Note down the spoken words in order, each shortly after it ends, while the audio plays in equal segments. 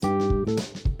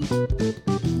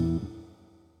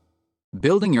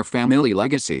Building your family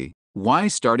legacy. Why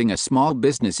starting a small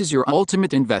business is your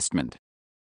ultimate investment.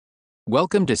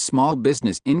 Welcome to Small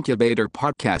Business Incubator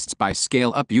Podcasts by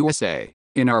Scale Up USA.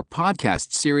 In our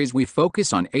podcast series, we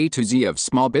focus on A to Z of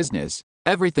small business,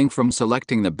 everything from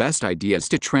selecting the best ideas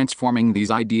to transforming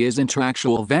these ideas into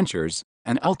actual ventures,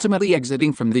 and ultimately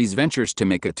exiting from these ventures to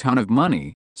make a ton of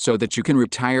money, so that you can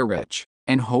retire rich,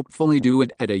 and hopefully do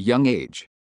it at a young age.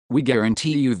 We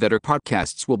guarantee you that our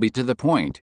podcasts will be to the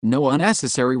point, no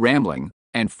unnecessary rambling,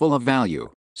 and full of value.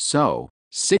 So,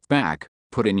 sit back,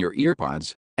 put in your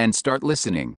earpods, and start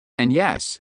listening. And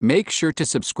yes, make sure to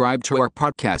subscribe to our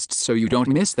podcasts so you don't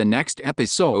miss the next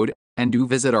episode, and do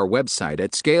visit our website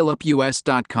at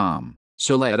scaleupus.com.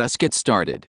 So let us get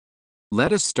started.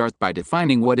 Let us start by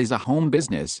defining what is a home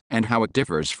business and how it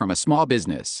differs from a small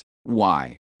business.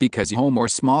 Why? Because home or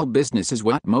small business is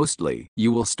what mostly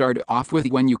you will start off with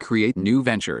when you create new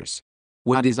ventures.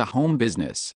 What is a home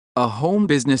business? A home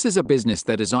business is a business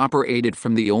that is operated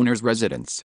from the owner's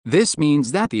residence. This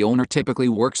means that the owner typically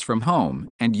works from home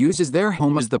and uses their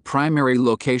home as the primary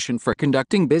location for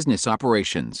conducting business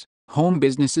operations. Home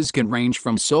businesses can range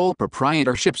from sole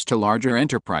proprietorships to larger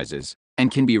enterprises,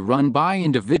 and can be run by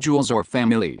individuals or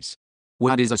families.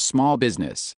 What is a small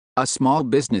business? A small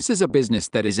business is a business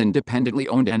that is independently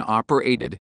owned and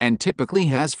operated, and typically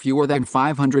has fewer than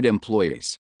 500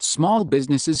 employees. Small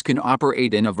businesses can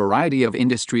operate in a variety of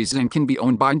industries and can be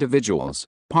owned by individuals,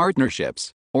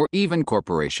 partnerships, or even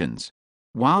corporations.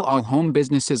 While all home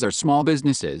businesses are small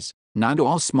businesses, not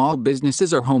all small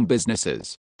businesses are home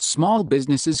businesses. Small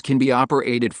businesses can be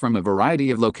operated from a variety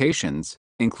of locations,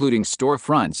 including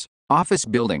storefronts, office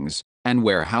buildings, and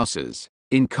warehouses.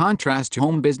 In contrast,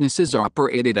 home businesses are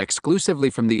operated exclusively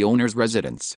from the owner's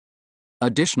residence.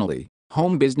 Additionally,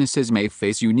 home businesses may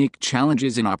face unique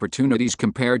challenges and opportunities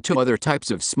compared to other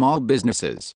types of small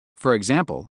businesses. For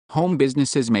example, home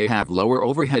businesses may have lower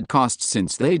overhead costs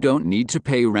since they don't need to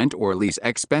pay rent or lease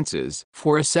expenses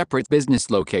for a separate business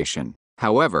location.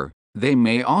 However, they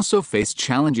may also face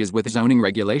challenges with zoning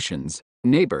regulations,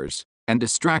 neighbors, and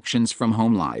distractions from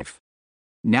home life.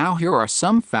 Now here are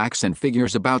some facts and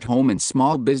figures about home and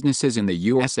small businesses in the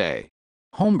USA.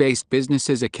 Home-based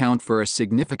businesses account for a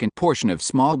significant portion of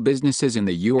small businesses in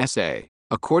the USA.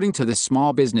 According to the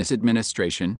Small Business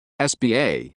Administration,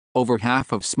 SBA, over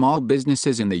half of small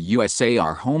businesses in the USA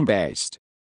are home-based.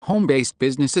 Home-based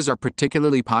businesses are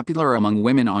particularly popular among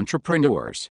women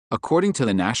entrepreneurs. According to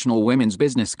the National Women's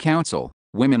Business Council,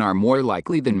 women are more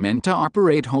likely than men to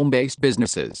operate home-based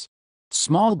businesses.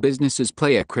 Small businesses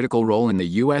play a critical role in the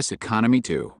U.S. economy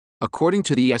too. According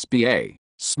to the SBA,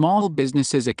 small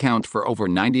businesses account for over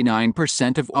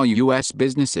 99% of all U.S.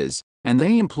 businesses, and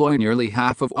they employ nearly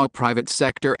half of all private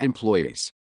sector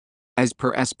employees. As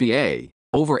per SBA,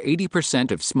 over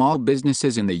 80% of small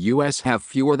businesses in the U.S. have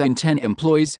fewer than 10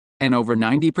 employees, and over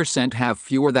 90% have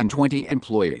fewer than 20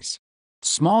 employees.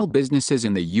 Small businesses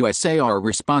in the USA are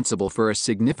responsible for a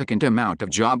significant amount of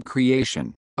job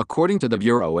creation. According to the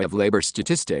Bureau of Labor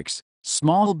Statistics,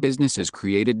 small businesses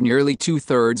created nearly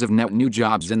 2/3 of net new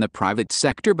jobs in the private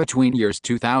sector between years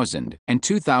 2000 and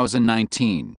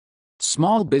 2019.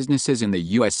 Small businesses in the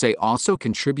USA also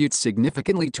contribute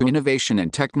significantly to innovation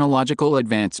and technological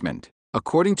advancement.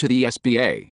 According to the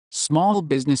SBA, small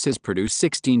businesses produce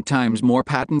 16 times more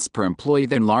patents per employee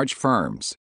than large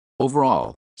firms.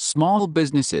 Overall, small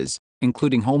businesses,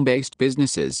 including home-based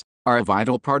businesses, are a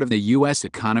vital part of the U.S.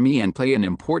 economy and play an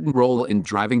important role in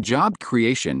driving job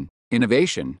creation,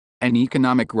 innovation, and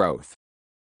economic growth.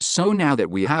 So now that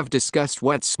we have discussed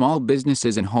what small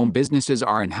businesses and home businesses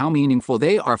are and how meaningful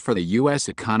they are for the U.S.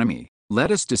 economy, let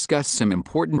us discuss some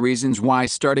important reasons why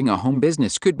starting a home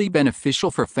business could be beneficial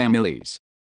for families.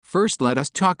 First, let us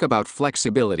talk about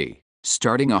flexibility.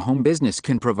 Starting a home business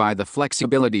can provide the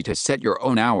flexibility to set your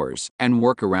own hours and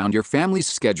work around your family's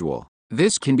schedule.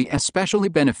 This can be especially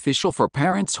beneficial for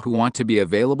parents who want to be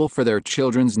available for their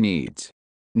children's needs.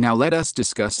 Now let us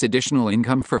discuss additional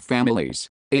income for families.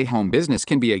 A home business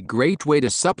can be a great way to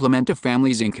supplement a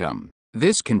family's income.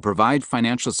 This can provide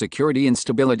financial security and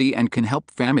stability and can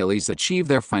help families achieve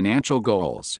their financial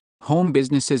goals. Home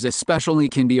businesses especially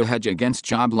can be a hedge against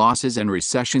job losses and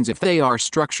recessions if they are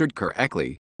structured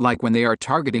correctly, like when they are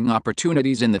targeting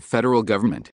opportunities in the federal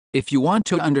government. If you want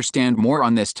to understand more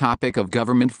on this topic of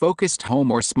government-focused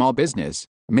home or small business,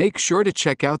 make sure to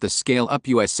check out the Scale Up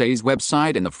USA's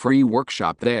website and the free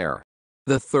workshop there.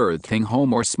 The third thing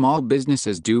home or small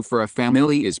businesses do for a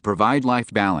family is provide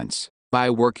life balance. By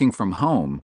working from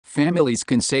home, families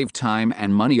can save time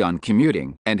and money on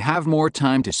commuting and have more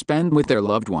time to spend with their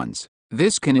loved ones.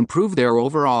 This can improve their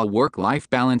overall work-life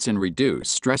balance and reduce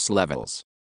stress levels.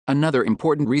 Another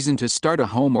important reason to start a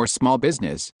home or small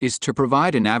business is to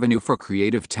provide an avenue for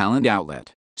creative talent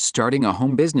outlet. Starting a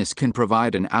home business can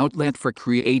provide an outlet for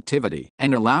creativity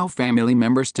and allow family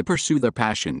members to pursue their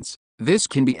passions. This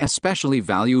can be especially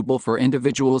valuable for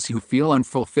individuals who feel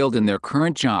unfulfilled in their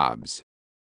current jobs.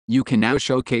 You can now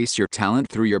showcase your talent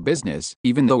through your business,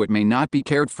 even though it may not be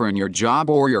cared for in your job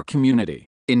or your community.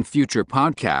 In future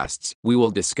podcasts, we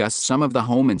will discuss some of the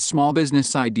home and small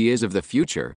business ideas of the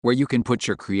future where you can put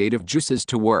your creative juices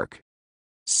to work.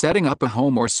 Setting up a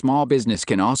home or small business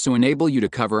can also enable you to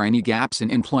cover any gaps in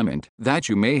employment that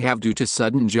you may have due to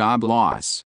sudden job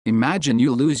loss. Imagine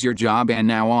you lose your job and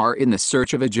now are in the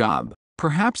search of a job.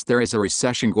 Perhaps there is a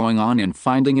recession going on and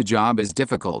finding a job is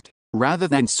difficult. Rather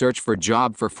than search for a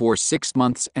job for 4-6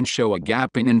 months and show a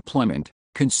gap in employment,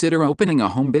 consider opening a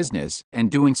home business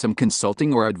and doing some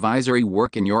consulting or advisory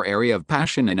work in your area of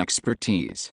passion and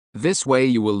expertise. This way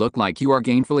you will look like you are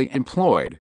gainfully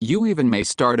employed. You even may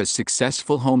start a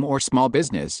successful home or small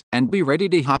business and be ready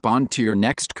to hop on to your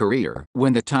next career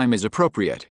when the time is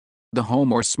appropriate. The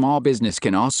home or small business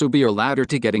can also be your ladder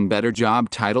to getting better job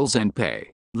titles and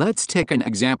pay. Let's take an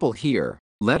example here.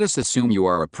 Let us assume you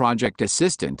are a project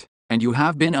assistant and you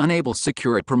have been unable to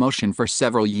secure a promotion for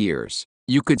several years.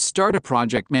 You could start a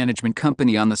project management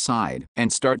company on the side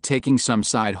and start taking some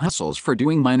side hustles for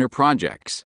doing minor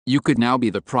projects. You could now be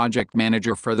the project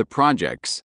manager for the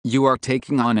projects you are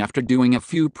taking on after doing a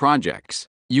few projects.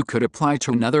 You could apply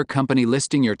to another company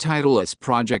listing your title as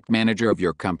project manager of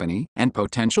your company and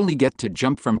potentially get to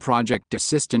jump from project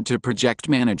assistant to project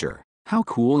manager. How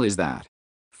cool is that?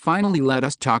 Finally, let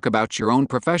us talk about your own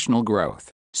professional growth.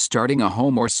 Starting a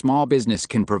home or small business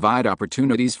can provide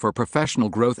opportunities for professional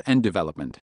growth and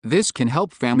development. This can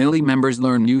help family members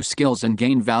learn new skills and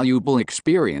gain valuable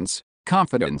experience,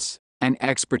 confidence, and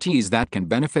expertise that can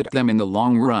benefit them in the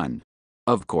long run.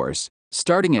 Of course,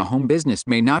 starting a home business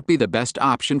may not be the best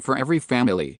option for every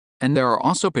family, and there are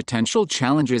also potential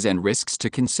challenges and risks to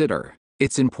consider.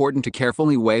 It's important to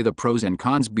carefully weigh the pros and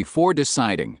cons before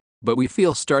deciding, but we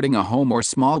feel starting a home or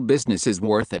small business is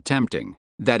worth attempting.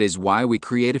 That is why we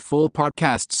create a full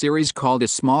podcast series called A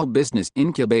Small Business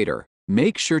Incubator.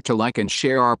 Make sure to like and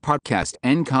share our podcast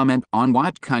and comment on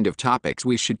what kind of topics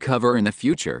we should cover in the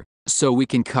future, so we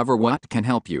can cover what can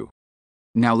help you.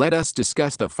 Now let us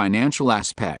discuss the financial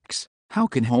aspects. How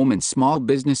can home and small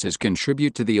businesses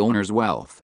contribute to the owner's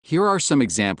wealth? Here are some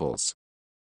examples.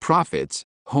 Profits.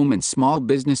 Home and small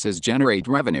businesses generate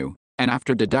revenue, and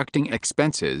after deducting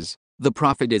expenses, the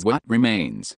profit is what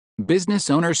remains. Business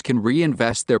owners can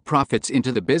reinvest their profits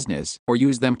into the business or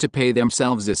use them to pay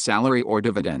themselves a salary or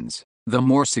dividends. The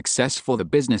more successful the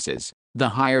business is, the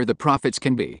higher the profits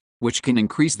can be, which can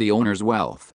increase the owner's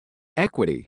wealth.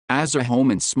 Equity. As a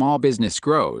home and small business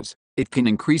grows, it can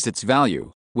increase its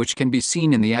value, which can be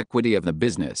seen in the equity of the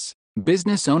business.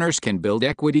 Business owners can build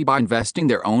equity by investing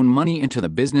their own money into the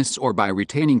business or by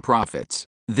retaining profits.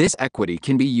 This equity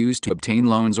can be used to obtain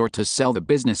loans or to sell the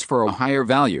business for a higher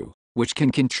value, which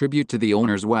can contribute to the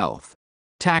owner's wealth.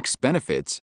 Tax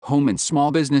benefits. Home and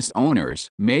small business owners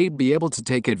may be able to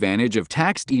take advantage of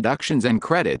tax deductions and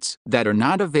credits that are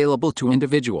not available to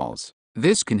individuals.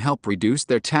 This can help reduce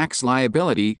their tax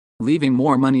liability, leaving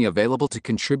more money available to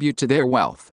contribute to their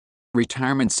wealth.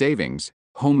 Retirement savings.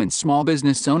 Home and small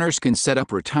business owners can set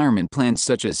up retirement plans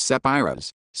such as SEP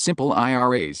IRAs, simple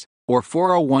IRAs, or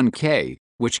 401k,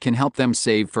 which can help them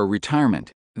save for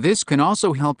retirement. This can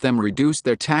also help them reduce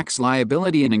their tax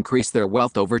liability and increase their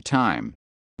wealth over time.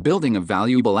 Building a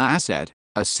valuable asset.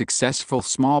 A successful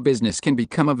small business can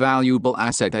become a valuable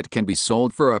asset that can be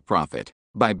sold for a profit.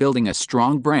 By building a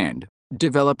strong brand,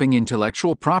 developing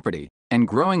intellectual property, and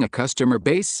growing a customer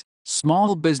base,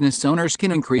 small business owners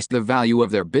can increase the value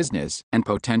of their business and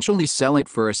potentially sell it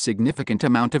for a significant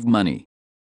amount of money.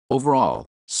 Overall,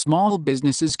 small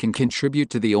businesses can contribute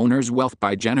to the owner's wealth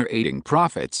by generating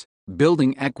profits,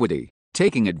 building equity,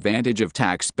 taking advantage of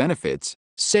tax benefits,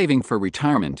 saving for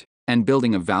retirement, and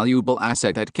building a valuable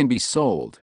asset that can be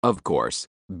sold. Of course,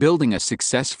 building a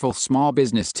successful small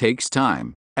business takes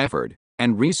time, effort,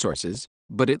 and resources,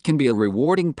 but it can be a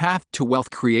rewarding path to wealth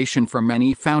creation for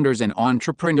many founders and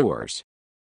entrepreneurs.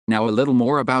 Now a little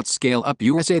more about Scale Up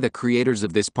USA, the creators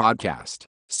of this podcast.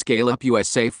 Scale Up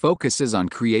USA focuses on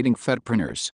creating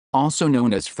fedpreneurs, also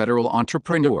known as federal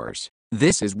entrepreneurs.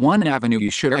 This is one avenue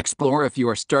you should explore if you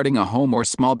are starting a home or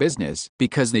small business,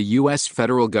 because the U.S.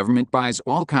 federal government buys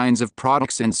all kinds of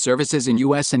products and services in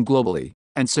U.S. and globally.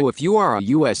 And so if you are a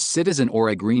U.S. citizen or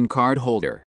a green card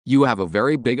holder, you have a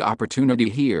very big opportunity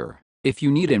here. If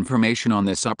you need information on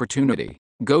this opportunity,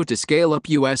 Go to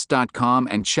scaleupus.com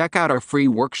and check out our free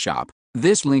workshop.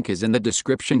 This link is in the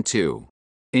description too.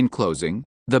 In closing,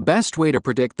 the best way to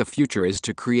predict the future is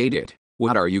to create it.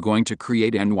 What are you going to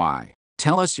create and why?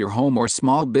 Tell us your home or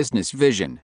small business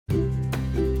vision.